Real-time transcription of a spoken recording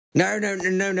No.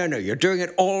 You're doing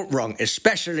it all wrong,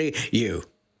 especially you.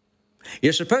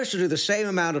 You're supposed to do the same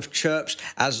amount of chirps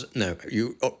as... No,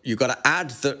 you got to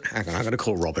add the... Hang on, I'm going to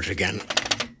call Robert again.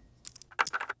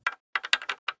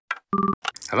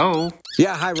 Hello?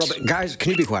 Yeah, hi, Robert. Guys,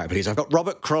 can you be quiet, please? I've got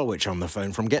Robert Krulwich on the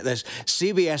phone from, get this,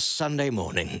 CBS Sunday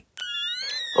Morning.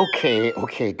 Okay,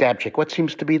 DABCHICK, what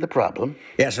seems to be the problem?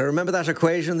 Yes, I remember that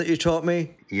equation that you taught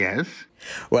me? Yes?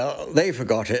 Well, they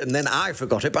forgot it, and then I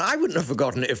forgot it, but I wouldn't have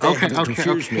forgotten it if they hadn't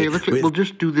confused me. We'll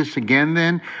just do this again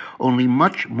then, only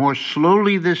much more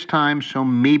slowly this time, so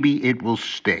maybe it will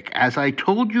stick. As I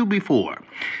told you before,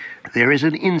 there is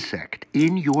an insect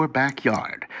in your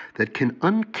backyard that can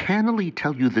uncannily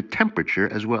tell you the temperature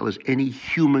as well as any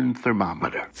human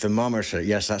thermometer. Thermometer,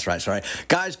 yes, that's right, sorry.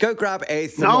 Guys, go grab a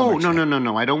thermometer.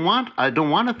 No, I don't want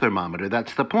a thermometer,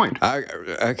 that's the point.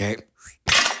 Okay.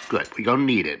 Good, we don't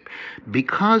need it.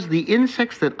 Because the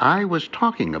insects that I was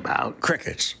talking about...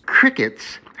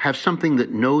 Crickets have something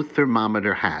that no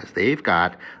thermometer has. They've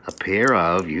got a pair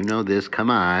of, you know this, come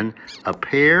on, a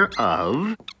pair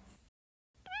of...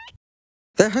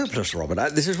 They're hopeless,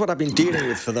 Robert. This is what I've been dealing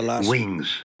with for the last...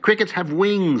 Wings. Crickets have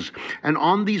wings. And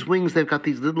on these wings, they've got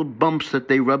these little bumps that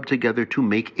they rub together to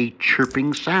make a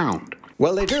chirping sound.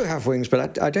 Well, they do have wings,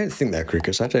 but I don't think they're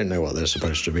crickets. I don't know what they're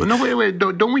supposed to be. No, wait.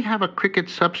 Don't we have a cricket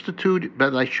substitute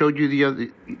that I showed you the other...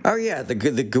 Oh, yeah, the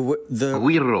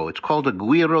Guiro. It's called a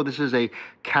guiro. This is a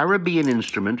Caribbean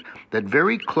instrument that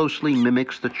very closely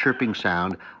mimics the chirping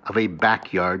sound of a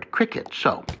backyard cricket.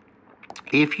 So,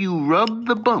 if you rub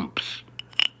the bumps...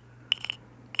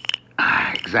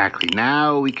 Exactly.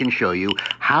 Now we can show you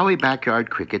how a backyard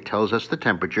cricket tells us the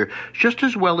temperature just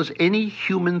as well as any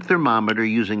human thermometer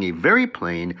using a very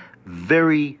plain,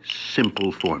 very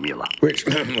simple formula. Which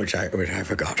I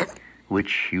forgot.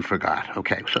 Which you forgot.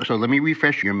 Okay, so let me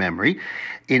refresh your memory.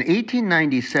 In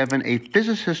 1897, a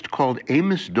physicist called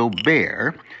Amos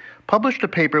Dobert published a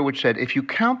paper which said if you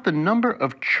count the number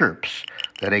of chirps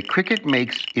that a cricket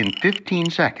makes in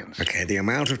 15 seconds... Okay, the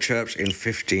amount of chirps in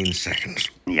 15 seconds.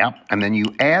 Yep, and then you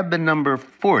add the number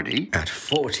 40... At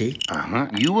 40?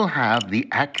 You will have the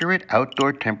accurate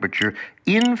outdoor temperature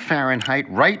in Fahrenheit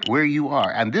right where you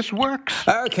are, and this works.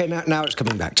 Okay, now it's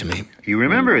coming back to me. You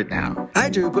remember it now. I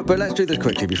do, but let's do this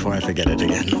quickly before I forget it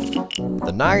again.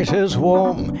 The night is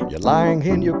warm, you're lying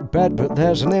in your bed, but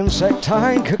there's an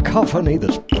insectine cacophony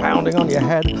that's pounding on your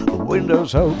head. The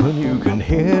window's open, you can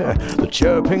hear the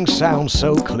chirping sound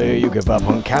so clear you give up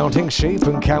on counting sheep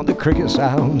and count the cricket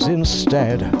sounds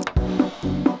instead.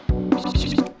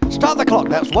 Start the clock.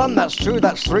 That's 1, that's 2,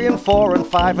 that's 3 and 4 and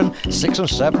 5 and 6 and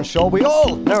 7. Sure, we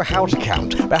all know how to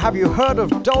count. But have you heard of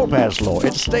Dolbear's law?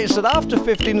 It states that after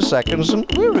 15 seconds, and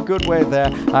we're a good way there,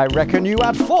 I reckon you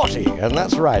add 40. And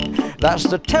that's right. That's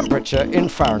the temperature in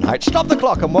Fahrenheit. Stop the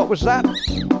clock. And what was that?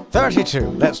 32.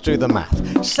 Let's do the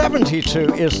math.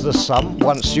 72 is the sum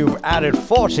once you've added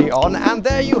 40 on, and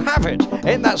there you have it.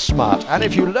 Ain't that smart? And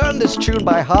if you learn this tune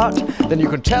by heart, then you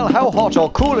can tell how hot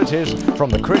or cool it is from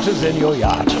the critters in your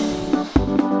yard.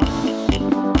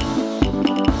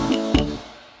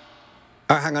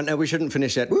 Oh, hang on. No, we shouldn't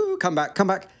finish yet. Woo, come back.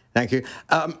 Thank you.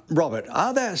 Robert,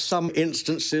 are there some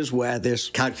instances where this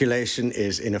calculation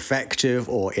is ineffective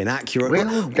or inaccurate?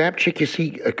 Well, DABCHICK, you see,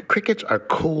 crickets are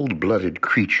cold-blooded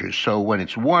creatures, so when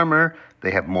it's warmer,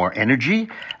 they have more energy,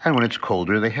 and when it's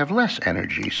colder, they have less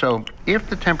energy. So if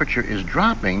the temperature is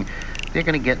dropping, they're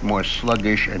going to get more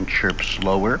sluggish and chirp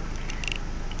slower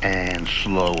and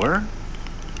slower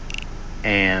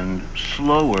and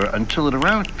slower until at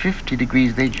around 50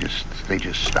 degrees they just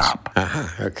stop.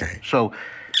 Okay. So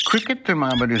cricket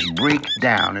thermometers break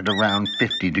down at around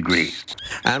 50 degrees.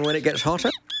 And when it gets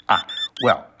hotter?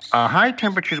 Well, high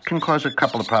temperatures can cause a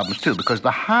couple of problems too, because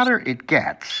the hotter it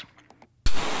gets,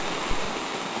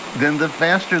 then the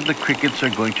faster the crickets are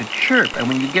going to chirp. And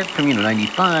when you get from,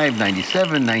 95,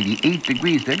 97, 98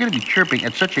 degrees, they're going to be chirping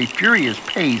at such a furious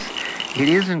pace, it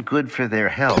isn't good for their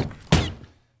health.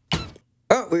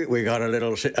 Oh, we got a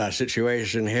little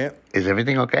situation here. Is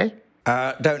everything okay?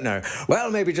 Don't know. Well,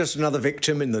 maybe just another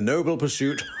victim in the noble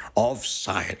pursuit of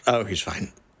science. Oh, he's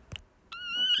fine.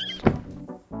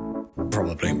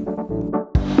 Probably.